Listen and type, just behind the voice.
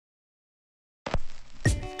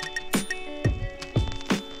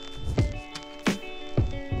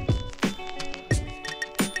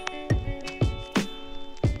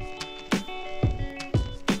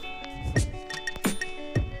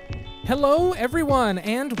Hello, everyone,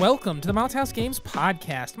 and welcome to the Malthaus Games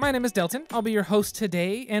podcast. My name is Delton. I'll be your host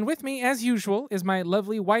today, and with me, as usual, is my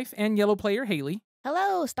lovely wife and yellow player, Haley.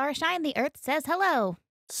 Hello, Starshine, the Earth says hello.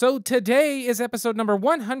 So today is episode number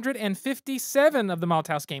 157 of the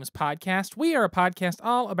Malthaus Games podcast. We are a podcast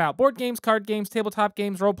all about board games, card games, tabletop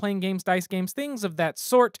games, role-playing games, dice games, things of that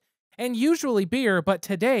sort, and usually beer, but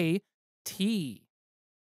today, tea.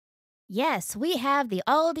 Yes, we have the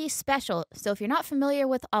Aldi special. So if you're not familiar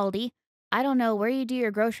with Aldi, I don't know where you do your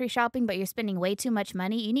grocery shopping, but you're spending way too much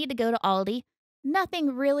money, you need to go to Aldi.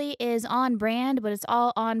 Nothing really is on brand, but it's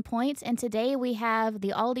all on point. And today we have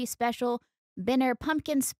the Aldi special Benner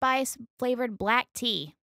pumpkin spice flavored black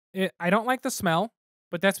tea. I don't like the smell,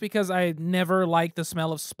 but that's because I never like the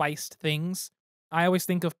smell of spiced things. I always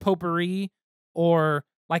think of potpourri or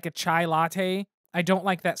like a chai latte. I don't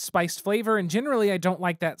like that spiced flavor, and generally I don't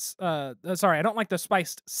like that, I don't like the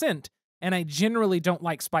spiced scent, and I generally don't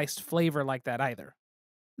like spiced flavor like that either.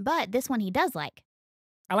 But this one he does like.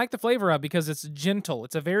 I like the flavor of it because it's gentle.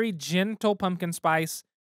 It's a very gentle pumpkin spice.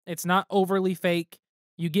 It's not overly fake.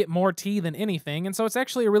 You get more tea than anything, and so it's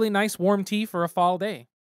actually a really nice warm tea for a fall day.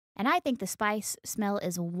 And I think the spice smell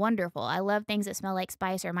is wonderful. I love things that smell like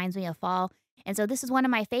spice. It reminds me of fall. And so this is one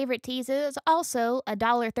of my favorite teas. It is also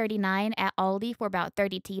 $1.39 at Aldi for about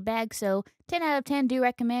 30 tea bags. So 10 out of 10 do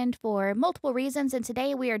recommend for multiple reasons. And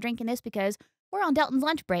today we are drinking this because we're on Delton's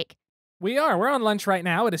lunch break. We are. We're on lunch right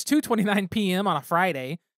now. It is 2:29 p.m. on a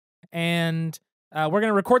Friday. And we're going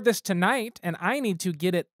to record this tonight. And I need to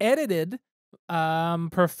get it edited,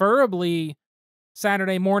 preferably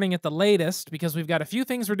Saturday morning at the latest, because we've got a few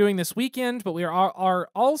things we're doing this weekend. But we are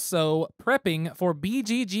also prepping for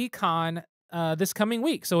BGGCon this coming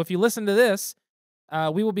week. So if you listen to this,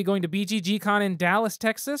 we will be going to BGGCon in Dallas,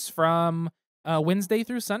 Texas from Wednesday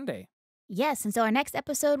through Sunday. Yes, and so our next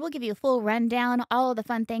episode, we'll give you a full rundown, all of the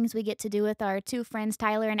fun things we get to do with our two friends,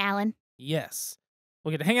 Tyler and Alan. Yes.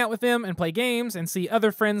 We'll get to hang out with them and play games and see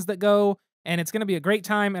other friends that go, and it's going to be a great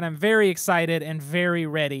time, and I'm very excited and very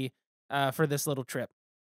ready for this little trip.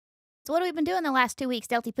 So what have we been doing the last 2 weeks,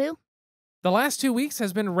 Delty Poo? The last 2 weeks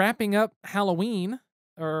has been wrapping up Halloween,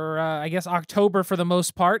 or I guess October for the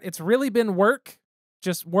most part. It's really been work,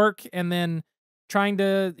 just work, and then trying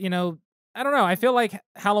to, I don't know. I feel like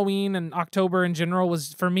Halloween and October in general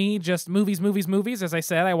was, for me, just movies. As I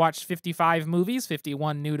said, I watched 55 movies,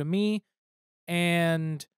 51 new to me,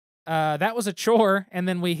 and that was a chore, and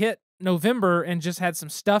then we hit November and just had some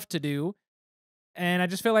stuff to do, and I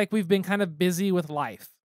just feel like we've been kind of busy with life.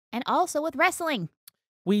 And also with wrestling.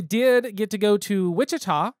 We did get to go to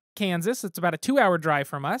Wichita, Kansas. It's about a 2-hour drive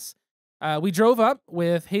from us. We drove up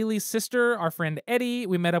with Haley's sister, our friend Eddie.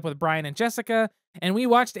 We met up with Brian and Jessica, and we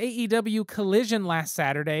watched AEW Collision last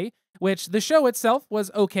Saturday, which the show itself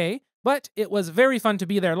was okay, but it was very fun to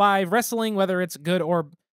be there live. Wrestling, whether it's good or,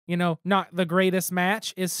 not the greatest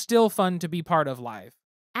match, is still fun to be part of live.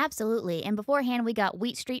 Absolutely. And beforehand, we got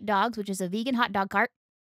Wheat Street Dogs, which is a vegan hot dog cart.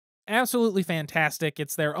 Absolutely fantastic.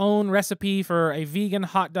 It's their own recipe for a vegan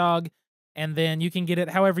hot dog, and then you can get it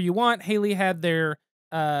however you want. Haley had their,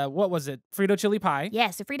 what was it? Frito chili pie.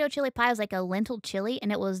 Yes, the Frito chili pie was like a lentil chili,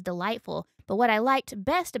 and it was delightful. But what I liked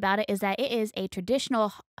best about it is that it is a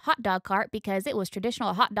traditional hot dog cart because it was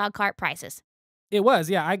traditional hot dog cart prices. It was,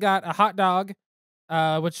 yeah. I got a hot dog,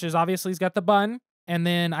 which is obviously, it's got the bun, and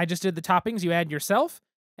then I just did the toppings you add yourself.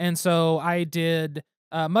 And so I did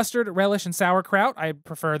mustard, relish, and sauerkraut. I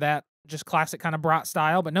prefer that just classic kind of brat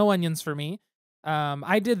style, but no onions for me.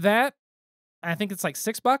 I did that. I think it's like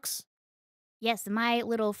 $6. Yes, my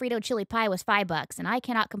little Frito chili pie was $5, and I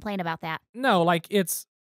cannot complain about that. No,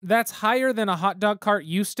 that's higher than a hot dog cart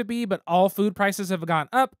used to be, but all food prices have gone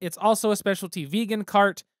up. It's also a specialty vegan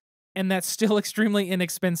cart, and that's still extremely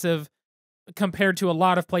inexpensive compared to a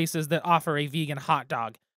lot of places that offer a vegan hot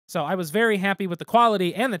dog. So I was very happy with the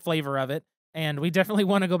quality and the flavor of it, and we definitely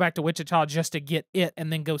want to go back to Wichita just to get it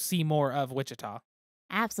and then go see more of Wichita.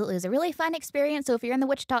 Absolutely. It was a really fun experience. So if you're in the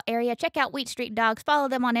Wichita area, check out Wheat Street Dogs. Follow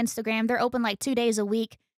them on Instagram. They're open like 2 days a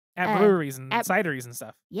week. At breweries and cideries and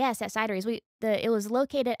stuff. Yes, at cideries. It was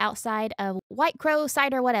located outside of White Crow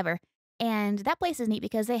Cider whatever. And that place is neat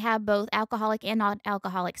because they have both alcoholic and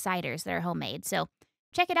non-alcoholic ciders that are homemade. So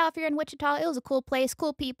check it out if you're in Wichita. It was a cool place,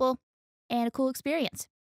 cool people, and a cool experience.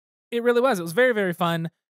 It really was. It was very, very fun.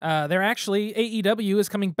 They're actually, AEW is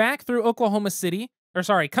coming back through Oklahoma City,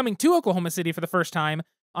 coming to Oklahoma City for the first time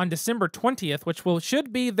on December 20th, which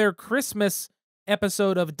should be their Christmas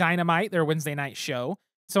episode of Dynamite, their Wednesday night show.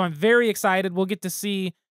 So I'm very excited. We'll get to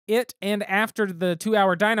see it, and after the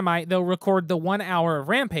 2-hour Dynamite, they'll record the 1 hour of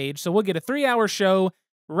Rampage. So we'll get a 3-hour show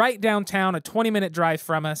right downtown, a 20-minute drive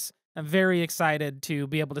from us. I'm very excited to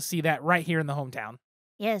be able to see that right here in the hometown.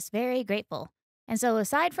 Yes, very grateful. And so,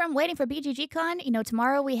 aside from waiting for BGGCon,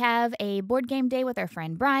 tomorrow we have a board game day with our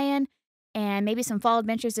friend Brian and maybe some fall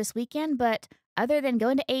adventures this weekend. But other than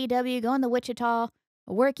going to AEW, going to Wichita,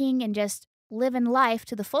 working, and just living life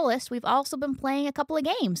to the fullest, we've also been playing a couple of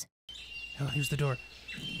games. Oh, here's the door.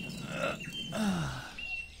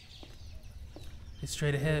 It's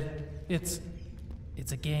straight ahead. It's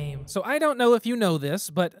a game. So I don't know if you know this,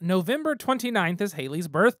 but November 29th is Haley's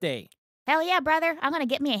birthday. Hell yeah, brother. I'm going to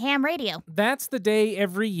get me a ham radio. That's the day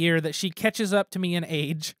every year that she catches up to me in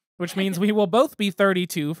age, which means we will both be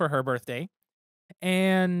 32 for her birthday.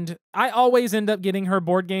 And I always end up getting her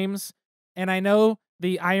board games. And I know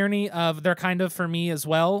the irony of they're kind of for me as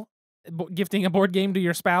well, gifting a board game to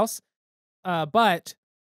your spouse. But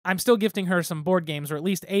I'm still gifting her some board games, or at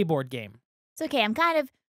least a board game. It's okay. I'm kind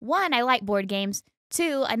of, one, I like board games.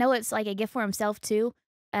 Two, I know it's like a gift for himself too.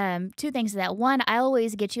 Two things to that. One, I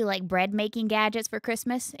always get you like bread making gadgets for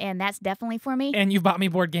Christmas, and that's definitely for me. And you bought me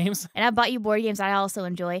board games. And I bought you board games I also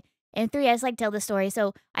enjoy. And three, I just like to tell the story.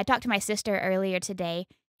 So I talked to my sister earlier today,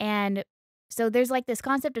 and so there's like this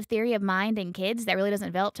concept of theory of mind in kids that really doesn't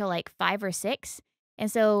develop till like 5 or 6. And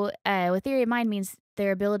so what theory of mind means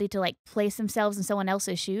their ability to like place themselves in someone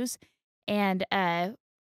else's shoes. And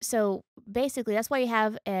so basically that's why you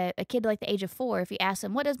have a kid like the age of 4. If you ask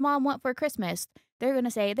them, what does mom want for Christmas? They're going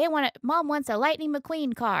to say mom wants a Lightning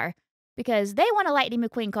McQueen car because they want a Lightning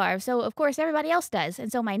McQueen car. So of course everybody else does.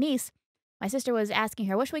 And so my niece, my sister was asking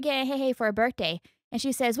her, what should we get Hey for her birthday? And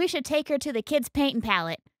she says, we should take her to the kids' painting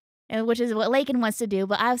palette, which is what Lakin wants to do.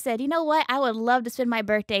 But I said, you know what? I would love to spend my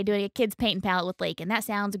birthday doing a kids' painting palette with Lakin. That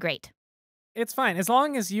sounds great. It's fine. As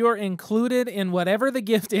long as you're included in whatever the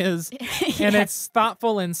gift is and it's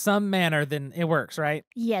thoughtful in some manner, then it works, right?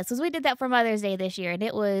 Yes, because we did that for Mother's Day this year, and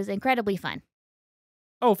it was incredibly fun.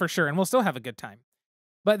 Oh, for sure. And we'll still have a good time.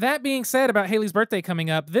 But that being said about Haley's birthday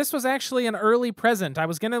coming up, this was actually an early present. I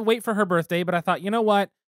was going to wait for her birthday, but I thought, you know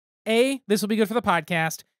what? A, this will be good for the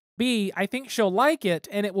podcast. B, I think she'll like it,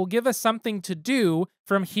 and it will give us something to do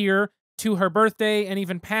from here to her birthday and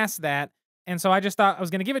even past that. And so I just thought I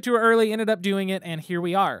was going to give it to her early, ended up doing it, and here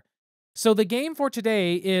we are. So the game for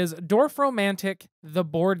today is Dorfromantik, the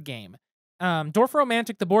board game.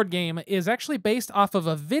 Dorfromantik, the board game, is actually based off of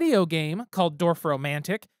a video game called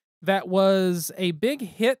Dorfromantik that was a big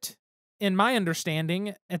hit, in my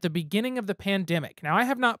understanding, at the beginning of the pandemic. Now, I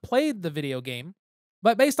have not played the video game,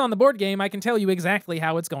 but based on the board game, I can tell you exactly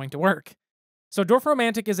how it's going to work. So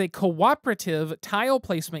Dorfromantik is a cooperative tile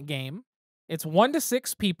placement game. It's 1 to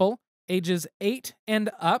 6 people, ages 8 and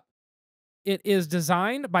up. It is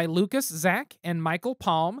designed by Lucas Zach and Michael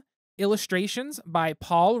Palm, illustrations by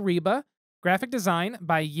Paul Reba, graphic design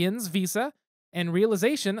by Jens Visa, and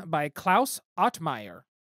realization by Klaus Ottmeyer.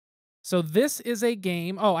 So this is a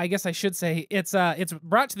game, I guess I should say, it's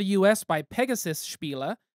brought to the US by Pegasus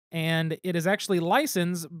Spiele, and it is actually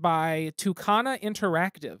licensed by Tucana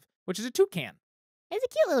Interactive, which is a toucan. It's a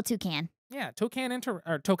cute little toucan. Yeah, Tucana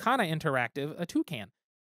Interactive, a toucan.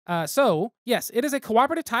 So, yes, it is a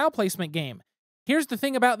cooperative tile placement game. Here's the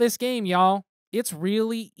thing about this game, y'all. It's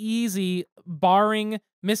really easy, barring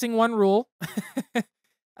missing one rule,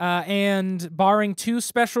 and barring 2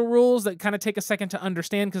 special rules that kind of take a second to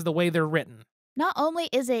understand because the way they're written. Not only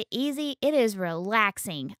is it easy, it is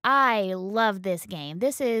relaxing. I love this game.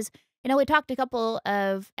 This is, we talked a couple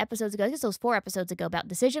of episodes ago, I guess those 4 episodes ago, about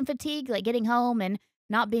decision fatigue, like getting home and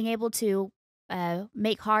not being able to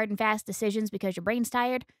make hard and fast decisions because your brain's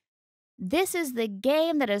tired. This is the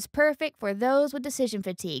game that is perfect for those with decision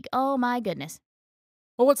fatigue. Oh my goodness.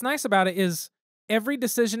 Well, what's nice about it is every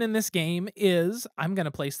decision in this game is, I'm going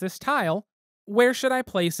to place this tile. Where should I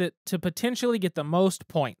place it to potentially get the most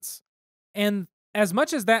points? And as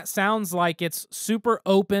much as that sounds like it's super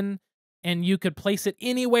open and you could place it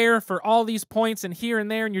anywhere for all these points and here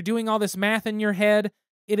and there, and you're doing all this math in your head,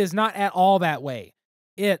 it is not at all that way.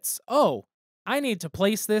 It's, I need to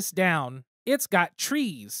place this down. It's got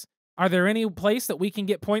trees. Are there any place that we can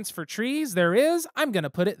get points for trees? There is. I'm going to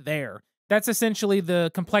put it there. That's essentially the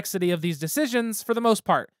complexity of these decisions for the most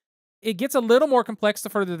part. It gets a little more complex the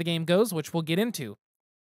further the game goes, which we'll get into.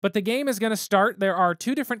 But the game is going to start. There are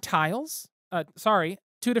 2 different tiles. 2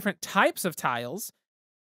 different types of tiles.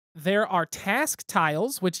 There are task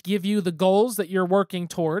tiles, which give you the goals that you're working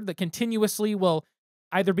toward that continuously will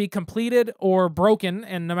either be completed or broken,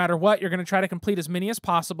 and no matter what, you're going to try to complete as many as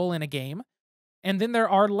possible in a game. And then there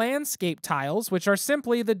are landscape tiles, which are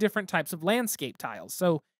simply the different types of landscape tiles.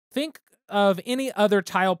 So think of any other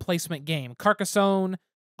tile placement game. Carcassonne,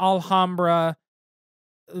 Alhambra.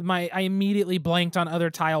 I immediately blanked on other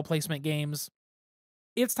tile placement games.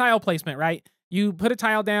 It's tile placement, right? You put a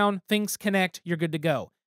tile down, things connect, you're good to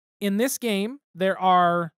go. In this game, there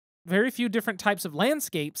are very few different types of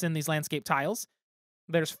landscapes in these landscape tiles.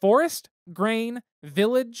 There's forest, grain,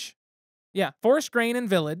 village. Yeah, forest, grain, and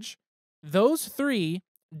village. Those three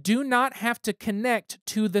do not have to connect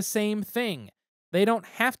to the same thing. They don't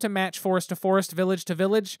have to match forest to forest, village to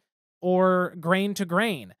village, or grain to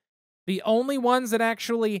grain. The only ones that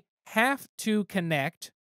actually have to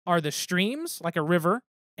connect are the streams, like a river,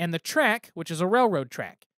 and the track, which is a railroad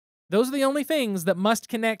track. Those are the only things that must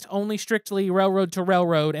connect only strictly railroad to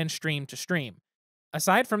railroad and stream to stream.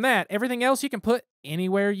 Aside from that, everything else you can put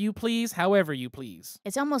anywhere you please, however you please.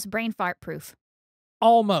 It's almost brain fart proof.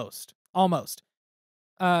 Almost.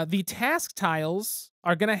 The task tiles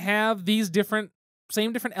are going to have these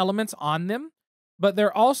same different elements on them, but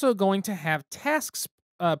they're also going to have tasks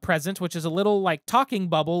present, which is a little like talking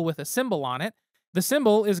bubble with a symbol on it. The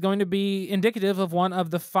symbol is going to be indicative of one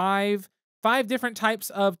of the five different types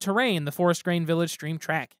of terrain, the forest, grain, village, stream,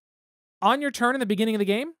 track. On your turn in the beginning of the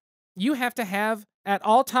game, you have to have, at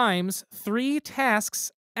all times, 3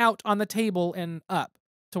 tasks out on the table and up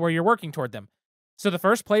to where you're working toward them. So the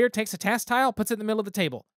first player takes a task tile, puts it in the middle of the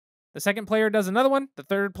table. The second player does another one, the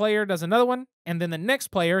third player does another one, and then the next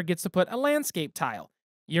player gets to put a landscape tile.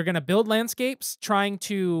 You're going to build landscapes trying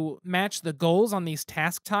to match the goals on these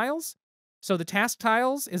task tiles. So the task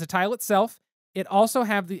tiles is a tile itself. It also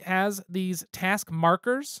has these task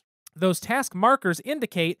markers. Those task markers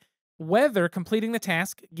indicate whether completing the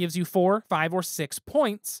task gives you 4, 5, or 6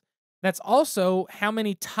 points. That's also how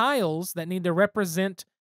many tiles that need to represent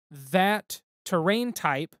that terrain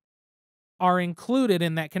type are included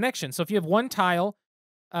in that connection. So if you have one tile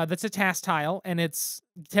that's a task tile and it's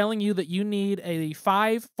telling you that you need a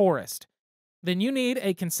 5 forest, then you need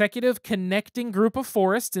a consecutive connecting group of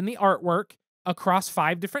forests in the artwork across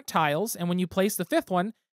 5 different tiles, and when you place the 5th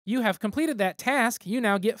one, you have completed that task. You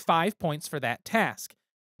now get 5 points for that task.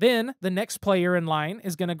 Then the next player in line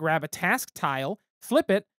is going to grab a task tile,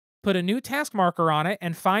 flip it, put a new task marker on it,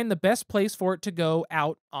 and find the best place for it to go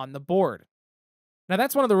out on the board. Now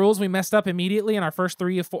that's one of the rules we messed up immediately in our first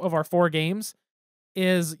 3 of our 4 games,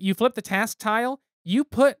 is you flip the task tile, you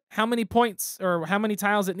put how many points or how many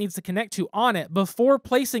tiles it needs to connect to on it before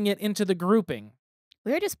placing it into the grouping.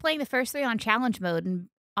 We were just playing the first 3 on challenge mode, and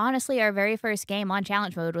honestly, our very first game on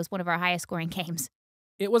challenge mode was one of our highest scoring games.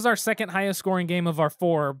 It was our second highest scoring game of our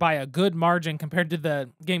 4 by a good margin compared to the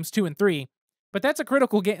games 2 and 3. But that's a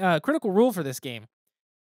critical rule for this game.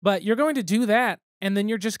 But you're going to do that, and then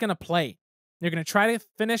you're just going to play. You're going to try to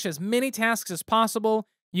finish as many tasks as possible.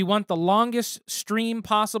 You want the longest stream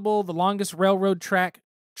possible, the longest railroad track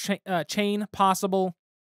chain possible.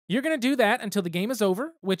 You're going to do that until the game is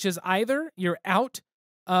over, which is either you're out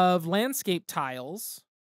of landscape tiles.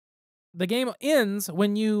 The game ends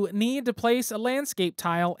when you need to place a landscape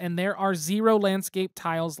tile and there are 0 landscape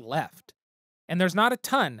tiles left. And there's not a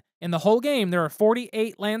ton. In the whole game, there are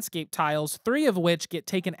 48 landscape tiles, 3 of which get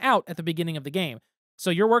taken out at the beginning of the game. So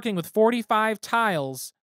you're working with 45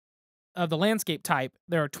 tiles of the landscape type.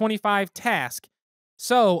 There are 25 tasks.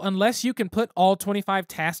 So unless you can put all 25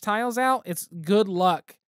 task tiles out, it's good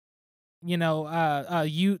luck.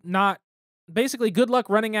 Basically good luck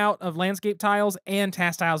running out of landscape tiles and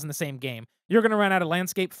task tiles in the same game. You're going to run out of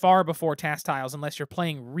landscape far before task tiles unless you're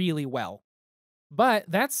playing really well. But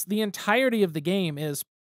that's the entirety of the game, is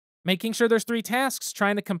making sure there's 3 tasks,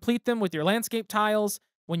 trying to complete them with your landscape tiles.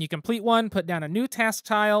 When you complete one, put down a new task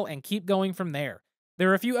tile and keep going from there.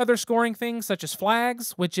 There are a few other scoring things, such as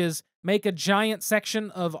flags, which is make a giant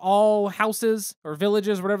section of all houses or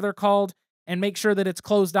villages, whatever they're called, and make sure that it's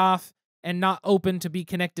closed off and not open to be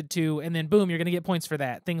connected to, and then boom, you're going to get points for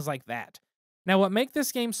that, things like that. Now, what makes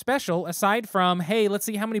this game special, aside from, hey, let's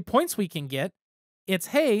see how many points we can get, it's,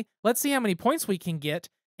 hey, let's see how many points we can get,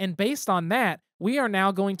 and based on that, we are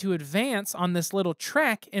now going to advance on this little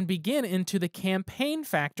track and begin into the campaign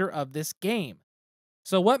factor of this game.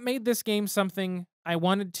 So what made this game something I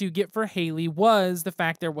wanted to get for Haley was the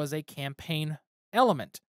fact there was a campaign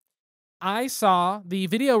element. I saw the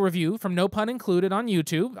video review from No Pun Included on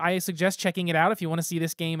YouTube. I suggest checking it out if you want to see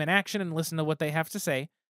this game in action and listen to what they have to say.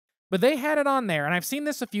 But they had it on there, and I've seen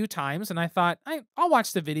this a few times, and I thought, I'll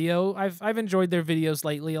watch the video. I've enjoyed their videos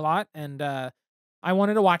lately a lot, and I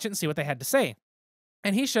wanted to watch it and see what they had to say.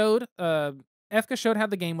 And he showed, Efka showed how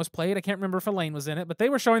the game was played. I can't remember if Elaine was in it, but they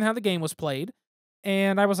were showing how the game was played.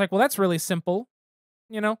 And I was like, well, that's really simple.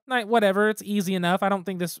 Whatever, it's easy enough. I don't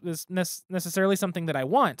think this is necessarily something that I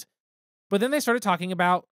want. But then they started talking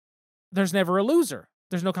about there's never a loser.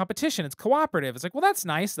 There's no competition. It's cooperative. It's like, well, that's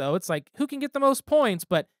nice, though. It's like, who can get the most points?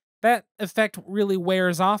 But that effect really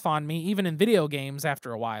wears off on me, even in video games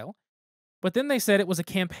after a while. But then they said it was a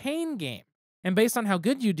campaign game. And based on how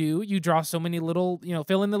good you do, you draw so many little,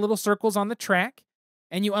 fill in the little circles on the track,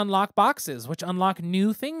 and you unlock boxes, which unlock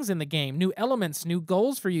new things in the game, new elements, new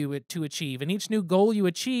goals for you to achieve. And each new goal you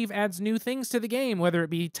achieve adds new things to the game, whether it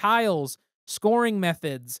be tiles, scoring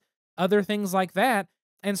methods, other things like that.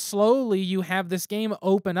 And slowly you have this game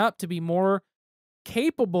open up to be more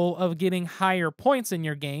capable of getting higher points in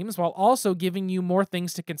your games while also giving you more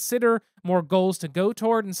things to consider, more goals to go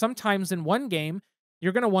toward. And sometimes in one game,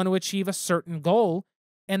 you're going to want to achieve a certain goal.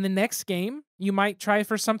 And the next game, you might try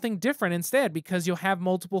for something different instead because you'll have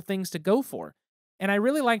multiple things to go for. And I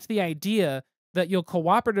really liked the idea that you'll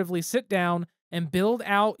cooperatively sit down and build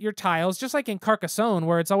out your tiles, just like in Carcassonne,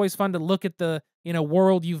 where it's always fun to look at the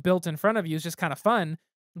world you've built in front of you. It's just kind of fun.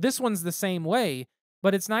 This one's the same way.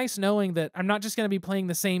 But it's nice knowing that I'm not just going to be playing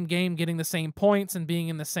the same game, getting the same points, and being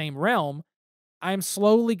in the same realm. I'm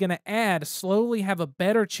slowly going to slowly have a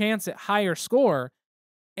better chance at higher score,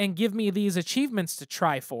 and give me these achievements to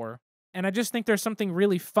try for. And I just think there's something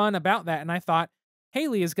really fun about that, and I thought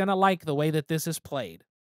Haley is going to like the way that this is played.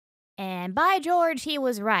 And by George, he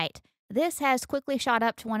was right. This has quickly shot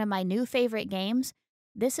up to one of my new favorite games.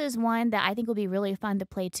 This is one that I think will be really fun to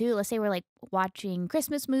play too. Let's say we're like watching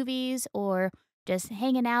Christmas movies or just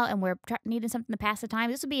hanging out and we're needing something to pass the time.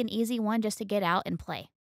 This would be an easy one just to get out and play.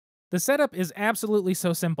 The setup is absolutely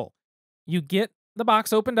so simple. You get the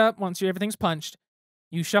box opened up once everything's punched.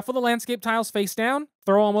 You shuffle the landscape tiles face down,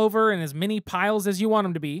 throw them over in as many piles as you want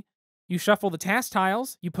them to be. You shuffle the task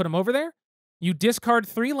tiles, you put them over there. You discard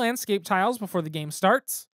 3 landscape tiles before the game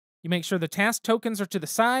starts. You make sure the task tokens are to the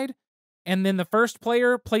side, and then the first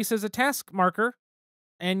player places a task marker,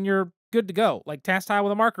 and you're good to go. Like task tile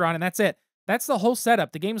with a marker on it, and that's it. That's the whole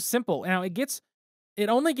setup. The game's simple. Now, it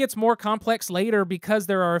only gets more complex later because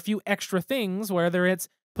there are a few extra things, whether it's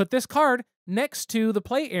put this card next to the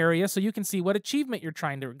play area so you can see what achievement you're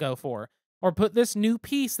trying to go for, or put this new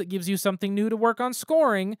piece that gives you something new to work on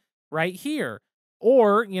scoring right here.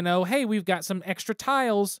 Or, hey, we've got some extra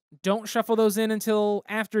tiles. Don't shuffle those in until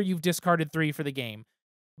after you've discarded 3 for the game.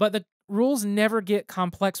 But the rules never get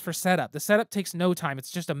complex for setup. The setup takes no time.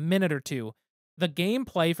 It's just a minute or two. The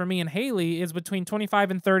gameplay for me and Haley is between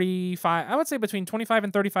 25 and 35. I would say between 25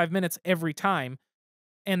 and 35 minutes every time.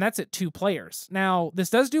 And that's at 2 players. Now,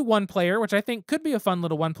 this does do 1 player, which I think could be a fun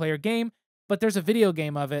little 1-player game, but there's a video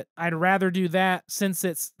game of it. I'd rather do that since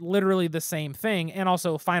it's literally the same thing. And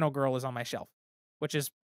also, Final Girl is on my shelf, which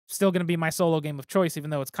is still going to be my solo game of choice,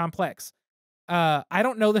 even though it's complex. I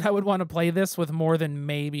don't know that I would want to play this with more than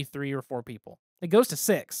maybe 3 or 4 people. It goes to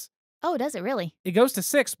 6. Oh, does it really? It goes to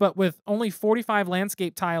 6, but with only 45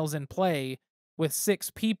 landscape tiles in play, with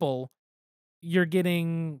 6 people, you're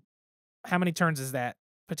getting... How many turns is that,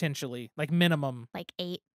 potentially? Like, minimum. Like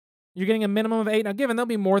 8. You're getting a minimum of 8. Now, given there'll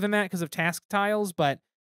be more than that because of task tiles, but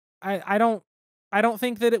I don't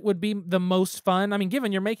think that it would be the most fun. I mean,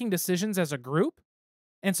 given you're making decisions as a group,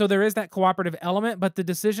 and so there is that cooperative element, but the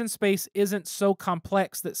decision space isn't so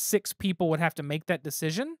complex that 6 people would have to make that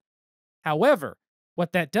decision. However,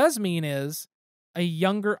 what that does mean is a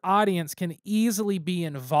younger audience can easily be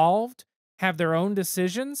involved, have their own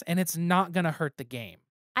decisions, and it's not going to hurt the game.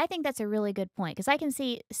 I think that's a really good point because I can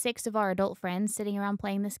see 6 of our adult friends sitting around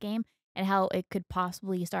playing this game and how it could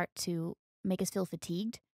possibly start to make us feel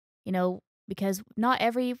fatigued, because not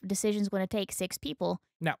every decision is going to take 6 people.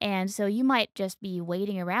 No. And so you might just be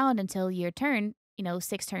waiting around until your turn,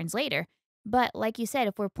 6 turns later. But like you said,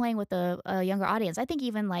 if we're playing with a younger audience, I think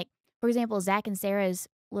even like, for example, Zach and Sarah's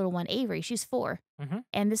little one, Avery, she's 4. Mm-hmm.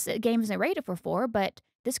 And this game isn't rated for 4, but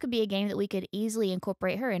this could be a game that we could easily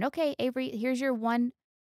incorporate her in. Okay, Avery, here's your 1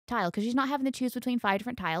 tile, because she's not having to choose between 5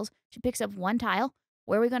 different tiles. She picks up 1 tile.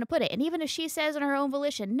 Where are we going to put it? And even if she says on her own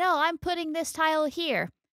volition, no, I'm putting this tile here,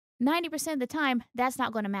 90% of the time, that's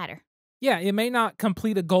not going to matter. Yeah, it may not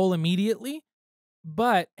complete a goal immediately,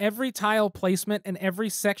 but every tile placement and every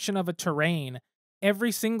section of a terrain,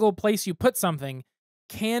 every single place you put something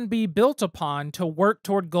can be built upon to work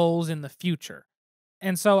toward goals in the future.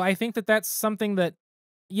 And so I think that that's something that,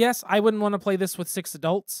 yes, I wouldn't want to play this with 6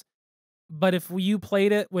 adults, but if you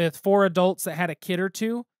played it with 4 adults that had a kid or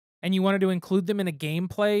 2, and you wanted to include them in a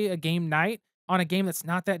gameplay, a game night, on a game that's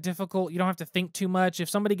not that difficult, you don't have to think too much. If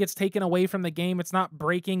somebody gets taken away from the game, it's not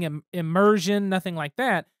breaking immersion, nothing like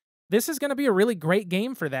that. This is going to be a really great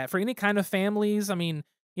game for that, for any kind of families. I mean,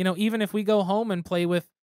 even if we go home and play with,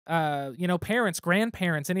 parents,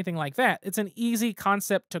 grandparents, anything like that, it's an easy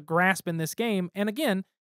concept to grasp in this game. And again,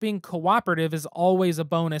 being cooperative is always a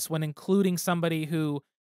bonus when including somebody who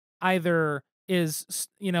either is,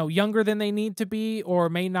 younger than they need to be or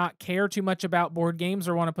may not care too much about board games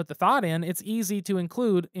or want to put the thought in, it's easy to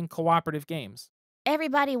include in cooperative games.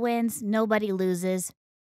 Everybody wins, nobody loses.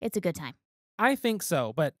 It's a good time. I think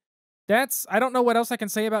so, but I don't know what else I can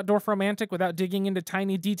say about Dorfromantik without digging into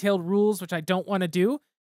tiny detailed rules, which I don't want to do.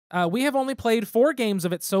 We have only played 4 games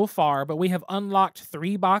of it so far, but we have unlocked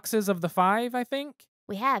 3 boxes of the 5, I think.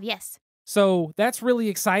 We have, yes. So that's really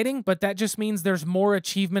exciting, but that just means there's more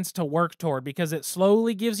achievements to work toward because it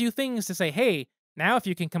slowly gives you things to say, hey, now if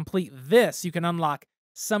you can complete this, you can unlock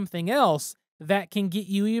something else that can get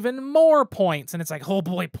you even more points. And it's like, oh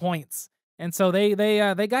boy, points. And so they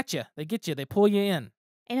got you. They get you. They pull you in.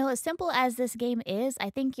 As simple as this game is, I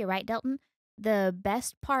think you're right, Delton. The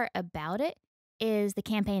best part about it is the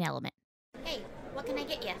campaign element. Hey, what can I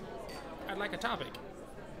get you? I'd like a topic.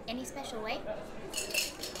 Any special way?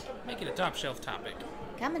 Make it a top shelf topic.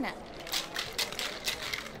 Coming up.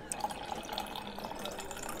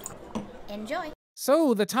 Enjoy.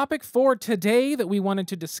 So the topic for today that we wanted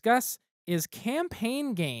to discuss is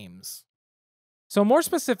campaign games. So more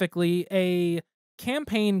specifically, a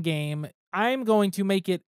campaign game, I'm going to make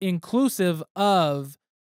it inclusive of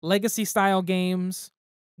legacy-style games,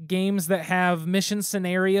 games that have mission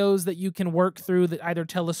scenarios that you can work through that either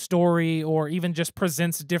tell a story or even just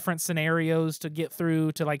presents different scenarios to get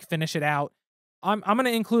through to like finish it out. I'm going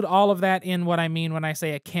to include all of that in what I mean when I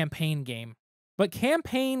say a campaign game. But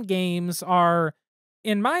campaign games are,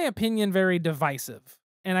 in my opinion, very divisive.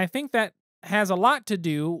 And I think that has a lot to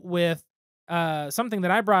do with something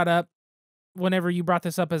that I brought up whenever you brought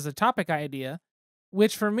this up as a topic idea,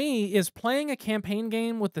 which for me is playing a campaign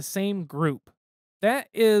game with the same group. That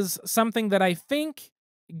is something that I think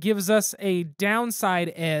gives us a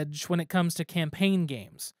downside edge when it comes to campaign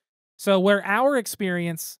games. So where our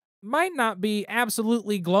experience might not be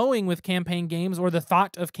absolutely glowing with campaign games or the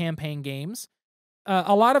thought of campaign games,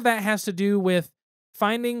 a lot of that has to do with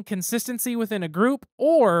finding consistency within a group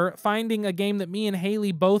or finding a game that me and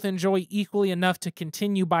Haley both enjoy equally enough to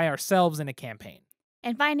continue by ourselves in a campaign.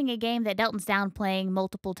 And finding a game that Delton's down playing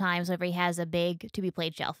multiple times whenever he has a big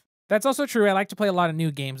to-be-played shelf. That's also true. I like to play a lot of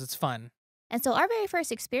new games. It's fun. And so our very first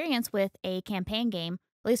experience with a campaign game,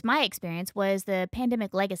 at least my experience, was the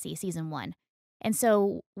Pandemic Legacy Season 1. And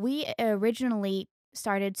so we originally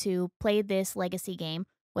started to play this Legacy game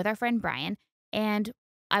with our friend Brian. And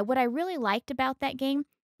what I really liked about that game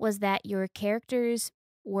was that your characters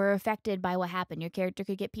were affected by what happened. Your character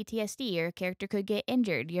could get PTSD, your character could get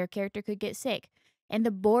injured, your character could get sick. And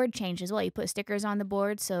the board changed as well. You put stickers on the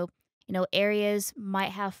board, so areas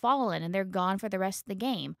might have fallen and they're gone for the rest of the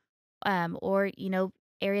game. Or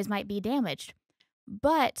areas might be damaged.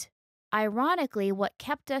 But ironically, what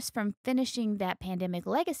kept us from finishing that Pandemic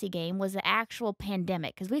Legacy game was the actual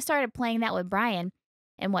pandemic. Because we started playing that with Brian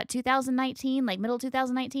in 2019, like middle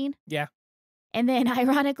 2019? Yeah. And then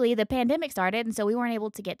ironically, the pandemic started, and so we weren't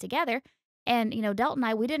able to get together. And, Delton and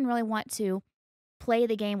I, we didn't really want to play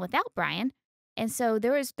the game without Brian. And so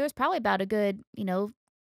there was probably about a good,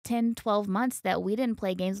 10, 12 months that we didn't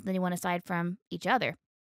play games with anyone aside from each other.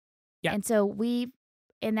 Yeah. And so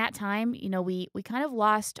in that time, we kind of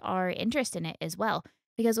lost our interest in it as well.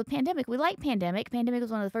 Because with Pandemic, we like Pandemic. Pandemic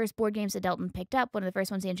was one of the first board games that Delton picked up, one of the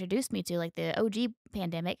first ones he introduced me to, like the OG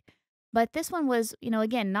Pandemic. But this one was,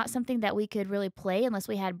 again, not something that we could really play unless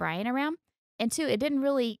we had Brian around. And two, it didn't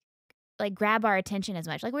really grab our attention as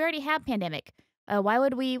much. Like we already have Pandemic. Why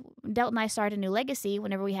would Delton and I start a new Legacy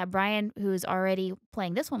whenever we have Brian, who's already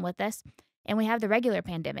playing this one with us, and we have the regular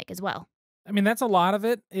Pandemic as well? I mean, that's a lot of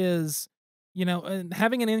it is,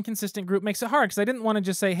 having an inconsistent group makes it hard because I didn't want to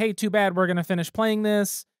just say, hey, too bad, we're going to finish playing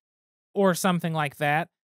this or something like that.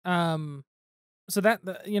 So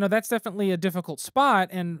that's definitely a difficult spot.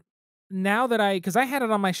 And now that because I had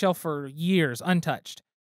it on my shelf for years, untouched.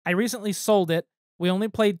 I recently sold it. We only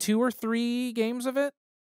played 2 or 3 games of it.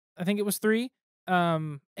 I think it was 3.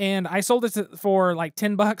 And I sold it for like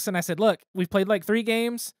 $10 and I said, look, we've played like 3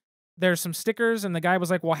 games. There's some stickers. And the guy was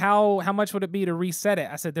like, well, how much would it be to reset it?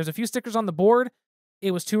 I said, there's a few stickers on the board.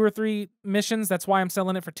 It was 2 or 3 missions. That's why I'm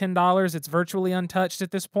selling it for $10. It's virtually untouched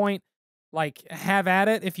at this point. Like, have at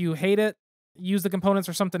it. If you hate it, use the components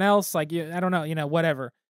for something else. Like, I don't know,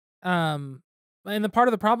 whatever. And the part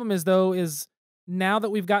of the problem is now that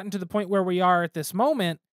we've gotten to the point where we are at this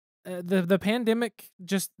moment, the pandemic,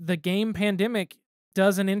 just the game Pandemic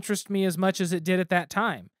doesn't interest me as much as it did at that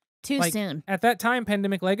time. Too soon. At that time,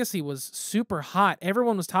 Pandemic Legacy was super hot.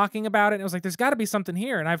 Everyone was talking about it. And it was like, there's got to be something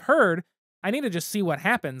here. And I've heard, I need to just see what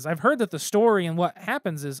happens. I've heard that the story and what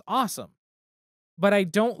happens is awesome. But I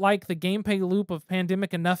don't like the gameplay loop of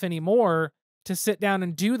Pandemic enough anymore to sit down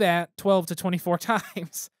and do that 12 to 24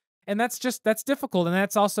 times. And that's difficult. And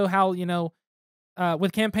that's also how,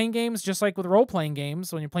 with campaign games, just like with role-playing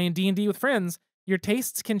games, when you're playing D&D with friends, your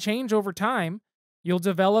tastes can change over time. You'll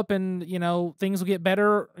develop and, things will get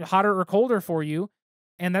better, hotter or colder for you.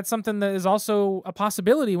 And that's something that is also a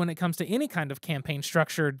possibility when it comes to any kind of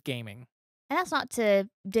campaign-structured gaming. And that's not to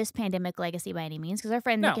diss Pandemic Legacy by any means, because our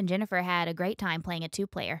friend No. Nick and Jennifer had a great time playing a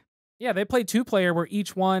 2-player. Yeah, they played 2-player where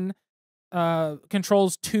each one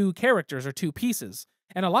controls 2 characters or 2 pieces.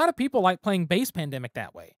 And a lot of people like playing base Pandemic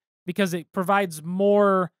that way because it provides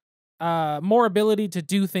more ability to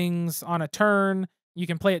do things on a turn. You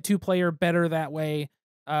can play it 2-player better that way.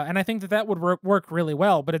 And I think that would work really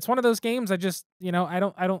well. But it's one of those games I just, I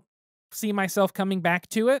don't see myself coming back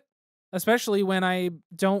to it, especially when I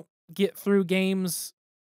don't get through games.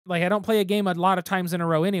 Like, I don't play a game a lot of times in a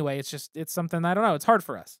row anyway. It's something, I don't know, it's hard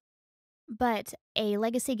for us. But a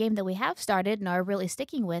legacy game that we have started and are really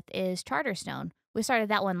sticking with is Charterstone. We started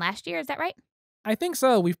that one last year, is that right? I think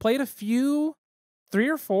so. We've played a few, 3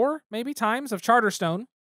 or 4 maybe times of Charterstone.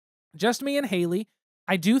 Just me and Haley.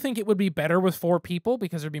 I do think it would be better with 4 people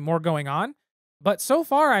because there'd be more going on. But so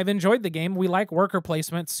far, I've enjoyed the game. We like worker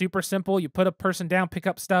placement. Super simple. You put a person down, pick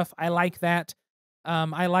up stuff. I like that.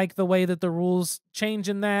 I like the way that the rules change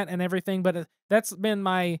in that and everything. But that's been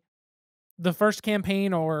the first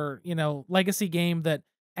campaign or, legacy game that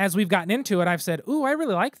as we've gotten into it, I've said, ooh, I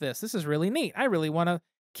really like this. This is really neat. I really want to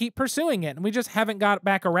keep pursuing it. And we just haven't got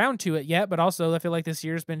back around to it yet. But also, I feel like this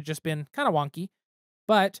year's been kind of wonky.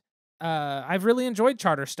 But I've really enjoyed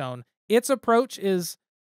Charterstone. Its approach is,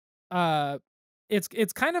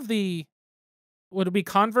 it's kind of would it be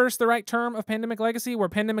converse the right term of Pandemic Legacy, where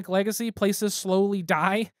Pandemic Legacy places slowly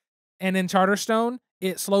die, and in Charterstone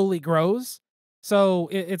it slowly grows. So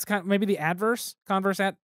it's kind of maybe the converse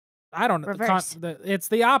at, I don't know. Reverse. It's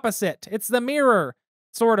the opposite. It's the mirror,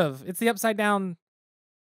 sort of. It's the upside down.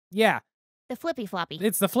 Yeah. The flippy floppy.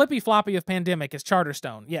 It's the flippy floppy of Pandemic is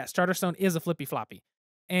Charterstone. Yes, Charterstone is a flippy floppy.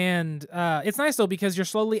 And it's nice, though, because you're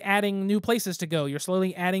slowly adding new places to go. You're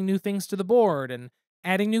slowly adding new things to the board and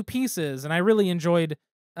adding new pieces. And I really enjoyed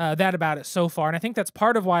that about it so far. And I think that's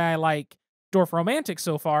part of why I like Dorfromantik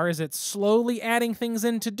so far, is it's slowly adding things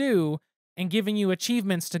in to do and giving you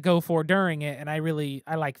achievements to go for during it. And I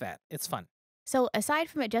like that. It's fun. So aside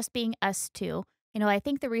from it just being us two, I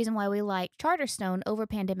think the reason why we like Charterstone over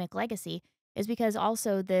Pandemic Legacy is because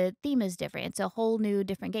also the theme is different. It's a whole new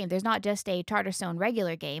different game. There's not just a Charterstone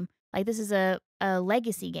regular game. Like, this is a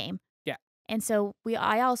legacy game. Yeah. And so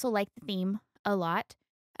I also like the theme a lot.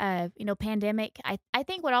 Pandemic, I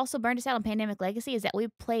think what also burned us out on Pandemic Legacy is that we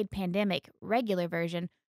played Pandemic regular version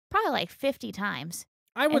probably like 50 times.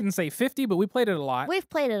 I wouldn't say 50, but we played it a lot. We've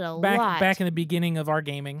played it a lot. Back in the beginning of our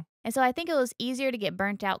gaming. And so I think it was easier to get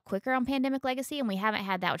burnt out quicker on Pandemic Legacy, and we haven't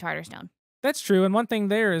had that with Charterstone. That's true. And one thing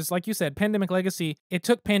there is, like you said, Pandemic Legacy, it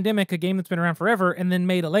took Pandemic, a game that's been around forever, and then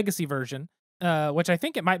made a legacy version, which I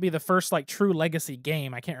think it might be the first true legacy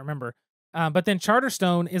game. I can't remember. But then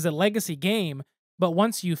Charterstone is a legacy game, but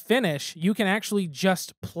once you finish, you can actually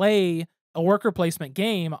just play a worker placement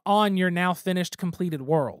game on your now finished completed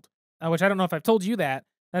world, which I don't know if I've told you that.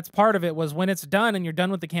 That's part of it, was when it's done and you're done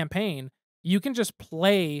with the campaign, you can just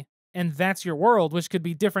play and that's your world, which could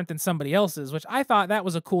be different than somebody else's, which I thought that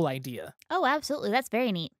was a cool idea. Oh, absolutely. That's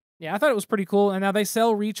very neat. Yeah, I thought it was pretty cool. And now they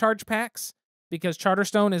sell recharge packs because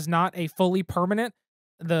Charterstone is not a fully permanent.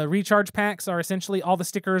 The recharge packs are essentially all the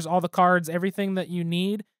stickers, all the cards, everything that you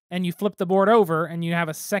need, and you flip the board over and you have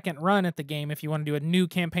a second run at the game if you want to do a new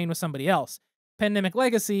campaign with somebody else. Pandemic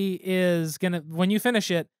Legacy is going to, when you finish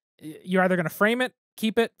it, you're either going to frame it,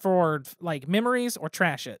 keep it for memories, or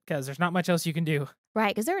trash it, because there's not much else you can do.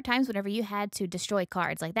 Right, because there were times whenever you had to destroy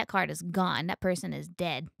cards. Like, that card is gone. That person is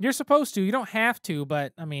dead. You're supposed to. You don't have to,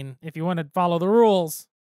 but, I mean, if you want to follow the rules,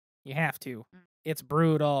 you have to. It's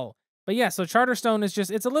brutal. But yeah, so Charterstone is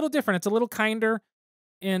it's a little different. It's a little kinder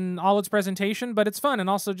in all its presentation, but it's fun, and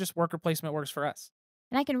also just worker placement works for us.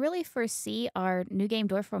 And I can really foresee our new game,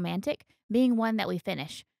 Dorfromantik, being one that we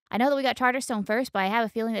finish. I know that we got Charterstone first, but I have a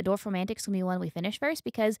feeling that Dorfromantik is going to be one we finish first,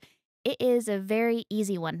 because it is a very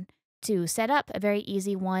easy one to set up, a very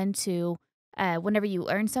easy one to, whenever you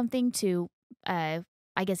earn something, to, get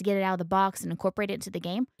it out of the box and incorporate it into the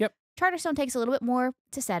game. Yep. Charterstone takes a little bit more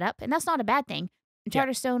to set up, and that's not a bad thing.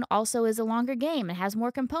 Charterstone also is a longer game and has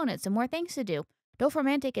more components and more things to do.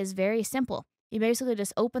 Dorfromantik is very simple. You basically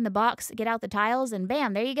just open the box, get out the tiles, and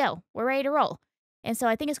bam, there you go. We're ready to roll. And so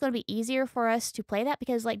I think it's going to be easier for us to play that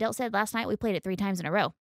because, like Del said, last night we played it 3 times in a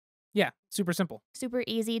row. Yeah, super simple. Super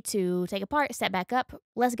easy to take apart, set back up,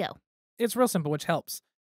 let's go. It's real simple, which helps.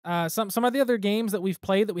 Some of the other games that we've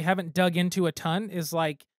played that we haven't dug into a ton is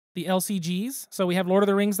the LCGs. So we have Lord of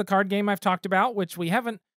the Rings, the card game I've talked about, which we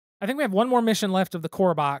haven't. I think we have one more mission left of the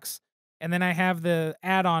core box, and then I have the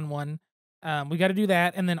add-on one. We got to do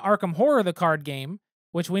that, and then Arkham Horror, the card game,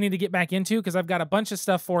 which we need to get back into because I've got a bunch of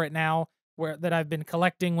stuff for it now that I've been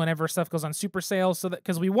collecting whenever stuff goes on super sale. So that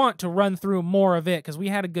because we want to run through more of it because we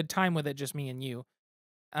had a good time with it, just me and you.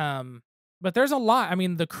 But there's a lot. I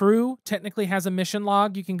mean, the Crew technically has a mission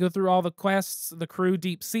log. You can go through all the quests. The Crew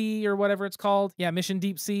Deep Sea or whatever it's called. Yeah, Mission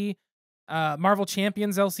Deep Sea. Marvel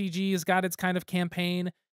Champions LCG has got its kind of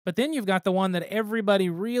campaign. But then you've got the one that everybody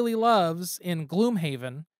really loves in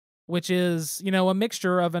Gloomhaven, which is, a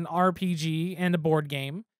mixture of an RPG and a board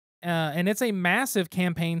game. And it's a massive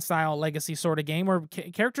campaign-style legacy sort of game where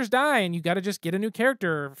characters die, and you got to just get a new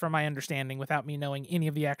character, from my understanding, without me knowing any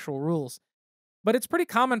of the actual rules. But it's pretty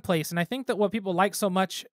commonplace, and I think that what people like so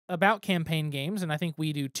much about campaign games, and I think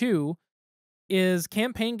we do too, is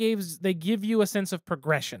campaign games, they give you a sense of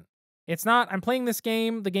progression. It's not, I'm playing this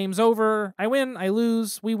game, the game's over, I win, I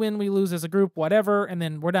lose, we win, we lose as a group, whatever, and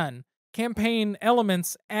then we're done. Campaign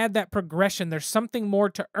elements add that progression. There's something more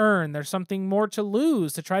to earn. There's something more to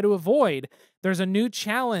lose, to try to avoid. There's a new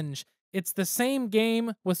challenge. It's the same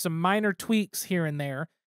game with some minor tweaks here and there,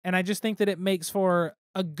 and I just think that it makes for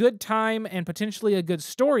a good time and potentially a good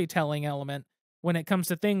storytelling element when it comes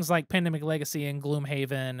to things like Pandemic Legacy and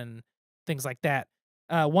Gloomhaven and things like that.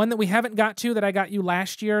 One that we haven't got to that I got you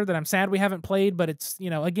last year that I'm sad we haven't played, but it's,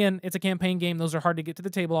 again, it's a campaign game. Those are hard to get to the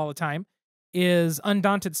table all the time, is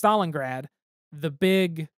Undaunted Stalingrad, the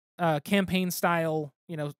big campaign style,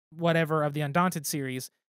 whatever of the Undaunted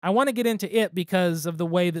series. I want to get into it because of the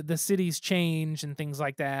way that the cities change and things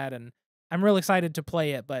like that, and I'm really excited to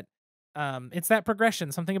play it, but it's that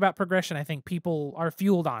progression. Something about progression, I think people are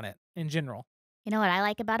fueled on it in general. You know what I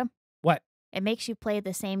like about them? What? It makes you play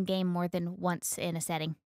the same game more than once in a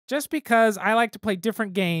setting. Just because I like to play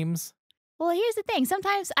different games. Well, here's the thing.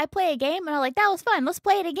 Sometimes I play a game and I'm like, that was fun. Let's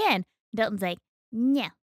play it again. Dalton's like, no.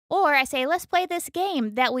 Or I say, let's play this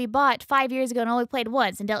game that we bought 5 years ago and only played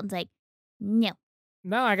once. And Dalton's like, no.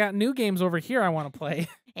 No, I got new games over here I want to play.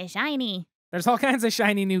 It's shiny. There's all kinds of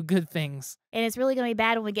shiny new good things. And it's really going to be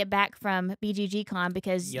bad when we get back from BGGCon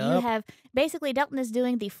because you have basically Dalton is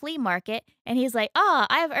doing the flea market and he's like,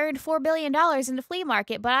 I've earned $4 billion in the flea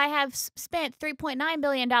market, but I have spent $3.9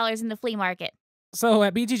 billion in the flea market. So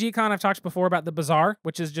at BGGCon, I've talked before about the bazaar,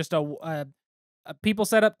 which is just people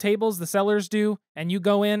set up tables, the sellers do, and you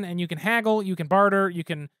go in and you can haggle, you can barter, you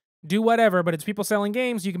can do whatever, but it's people selling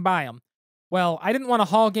games, you can buy them. Well, I didn't want to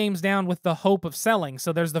haul games down with the hope of selling,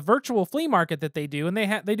 so there's the virtual flea market that they do, and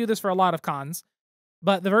they do this for a lot of cons.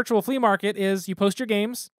 But the virtual flea market is you post your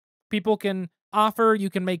games, people can offer, you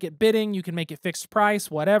can make it bidding, you can make it fixed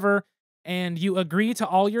price, whatever, and you agree to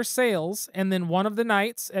all your sales, and then one of the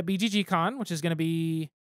nights at BGGCon, which is going to be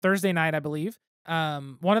Thursday night, I believe,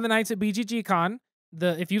 one of the nights at BGGCon,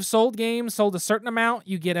 if you've sold games, sold a certain amount,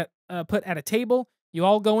 you get put at a table. You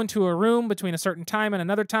all go into a room between a certain time and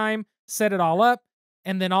another time, set it all up,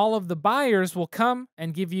 and then all of the buyers will come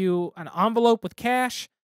and give you an envelope with cash,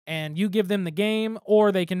 and you give them the game,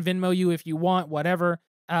 or they can Venmo you if you want, whatever.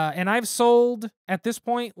 And I've sold, at this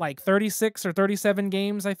point, like 36 or 37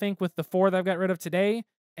 games, I think, with the 4 that I've got rid of today,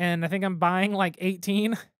 and I think I'm buying like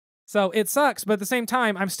 18. So it sucks, but at the same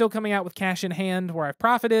time, I'm still coming out with cash in hand where I've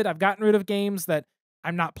profited. I've gotten rid of games that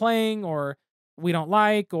I'm not playing, or we don't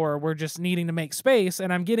like, or we're just needing to make space,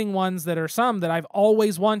 and I'm getting ones that are some that I've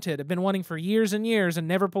always wanted, have been wanting for years and years and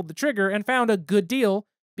never pulled the trigger and found a good deal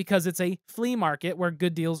because it's a flea market where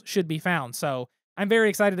good deals should be found. So I'm very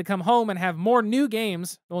excited to come home and have more new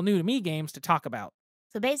games, new to me games, to talk about.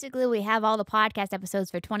 So basically we have all the podcast episodes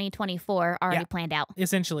for 2024 already planned out.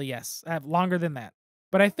 Essentially, yes. I have longer than that.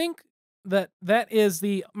 But I think that is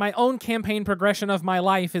my own campaign progression of my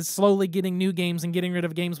life, is slowly getting new games and getting rid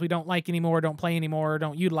of games we don't like anymore, don't play anymore, or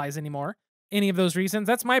don't utilize anymore. Any of those reasons.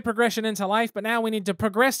 That's my progression into life, but now we need to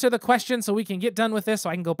progress to the question so we can get done with this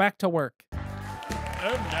so I can go back to work.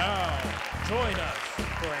 And now, join us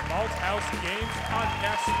for a Malthaus Games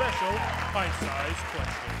Podcast special, Pint-Sized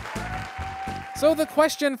Question. So the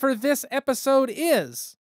question for this episode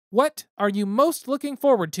is, what are you most looking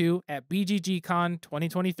forward to at BGGCon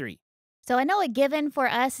 2023? So I know a given for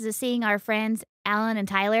us is seeing our friends Alan and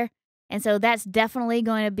Tyler, and so that's definitely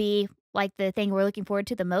going to be like the thing we're looking forward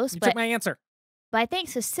to the most. You took my answer. But I think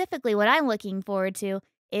specifically what I'm looking forward to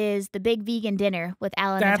is the big vegan dinner with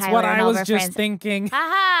Alan and Tyler. That's what I was just friends. thinking.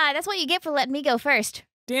 Haha, that's what you get for letting me go first.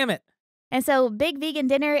 Damn it. And so big vegan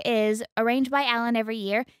dinner is arranged by Alan every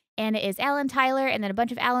year, and it is Alan, Tyler, and then a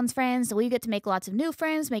bunch of Alan's friends. So we get to make lots of new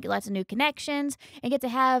friends, make lots of new connections, and get to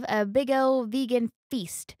have a big old vegan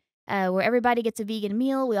feast. where everybody gets a vegan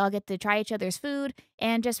meal. We all get to try each other's food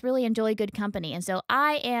and just really enjoy good company. And so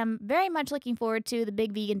I am very much looking forward to the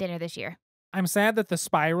big vegan dinner this year. I'm sad that the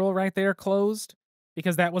Spiral right there closed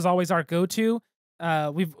because that was always our go-to.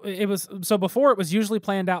 Before it was usually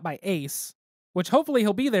planned out by Ace, which hopefully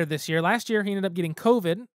he'll be there this year. Last year he ended up getting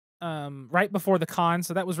COVID right before the con,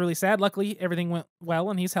 so that was really sad. Luckily everything went well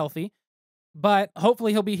and he's healthy. But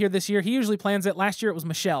hopefully he'll be here this year. He usually plans it. Last year it was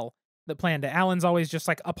Michelle that planned it. Alan's always just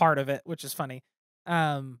like a part of it, which is funny.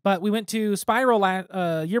 But we went to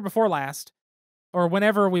Spiral year before last, or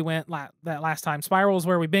whenever we went that last time. Spiral is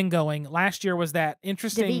where we've been going. Last year was that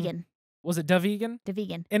interesting. The vegan. Was it Da Vegan? The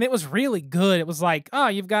vegan. And it was really good. It was like, oh,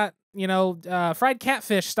 you've got, fried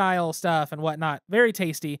catfish style stuff and whatnot. Very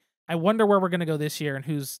tasty. I wonder where we're going to go this year and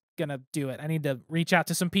who's going to do it. I need to reach out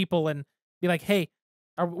to some people and be like, hey,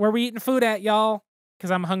 where are we eating food at, y'all?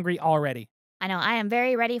 Because I'm hungry already. I know. I am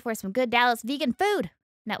very ready for some good Dallas vegan food.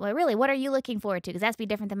 Now, really, what are you looking forward to? Because that's be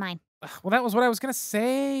different than mine. Well, that was what I was going to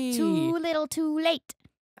say. Too little, too late.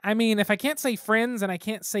 I mean, if I can't say friends and I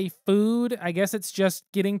can't say food, I guess it's just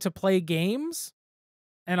getting to play games.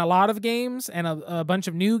 And a lot of games, and a bunch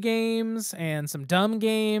of new games, and some dumb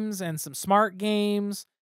games, and some smart games.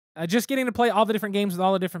 Just getting to play all the different games with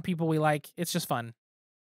all the different people we like. It's just fun.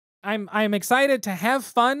 I'm excited to have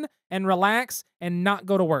fun and relax and not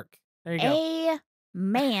go to work. There you go.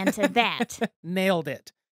 Amen to that. Nailed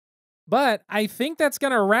it. But I think that's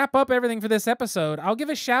going to wrap up everything for this episode. I'll give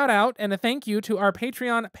a shout out and a thank you to our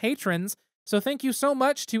Patreon patrons. So thank you so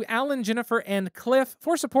much to Alan, Jennifer, and Cliff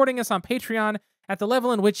for supporting us on Patreon at the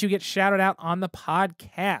level in which you get shouted out on the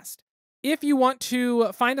podcast. If you want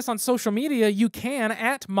to find us on social media, you can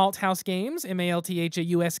at Malthaus Games,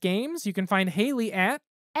 Malthaus Games. You can find Haley at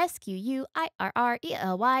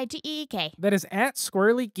SQUIRRELYGEEK. That is at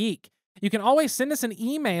Squirrely Geek. You can always send us an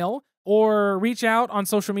email or reach out on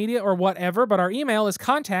social media or whatever, but our email is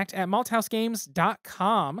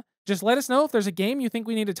contact@malthausgames.com. Just let us know if there's a game you think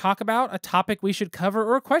we need to talk about, a topic we should cover,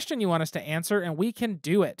 or a question you want us to answer, and we can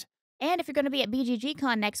do it. And if you're going to be at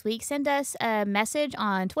BGGCon next week, send us a message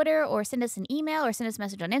on Twitter or send us an email or send us a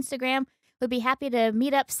message on Instagram. We'd be happy to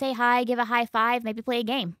meet up, say hi, give a high five, maybe play a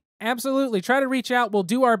game. Absolutely. Try to reach out. We'll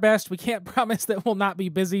do our best. We can't promise that we'll not be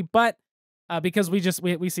busy, but because we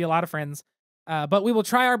see a lot of friends. But we will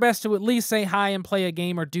try our best to at least say hi and play a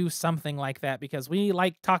game or do something like that because we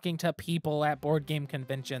like talking to people at board game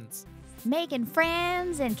conventions. Making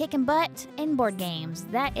friends and kicking butt in board games.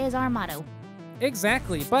 That is our motto.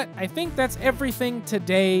 Exactly, but I think that's everything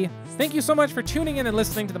today. Thank you so much for tuning in and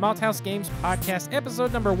listening to the Malthaus Games Podcast,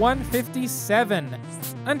 episode number 157.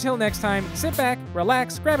 Until next time, sit back,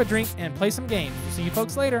 relax, grab a drink, and play some games. See you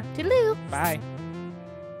folks later. Toodaloo. Bye.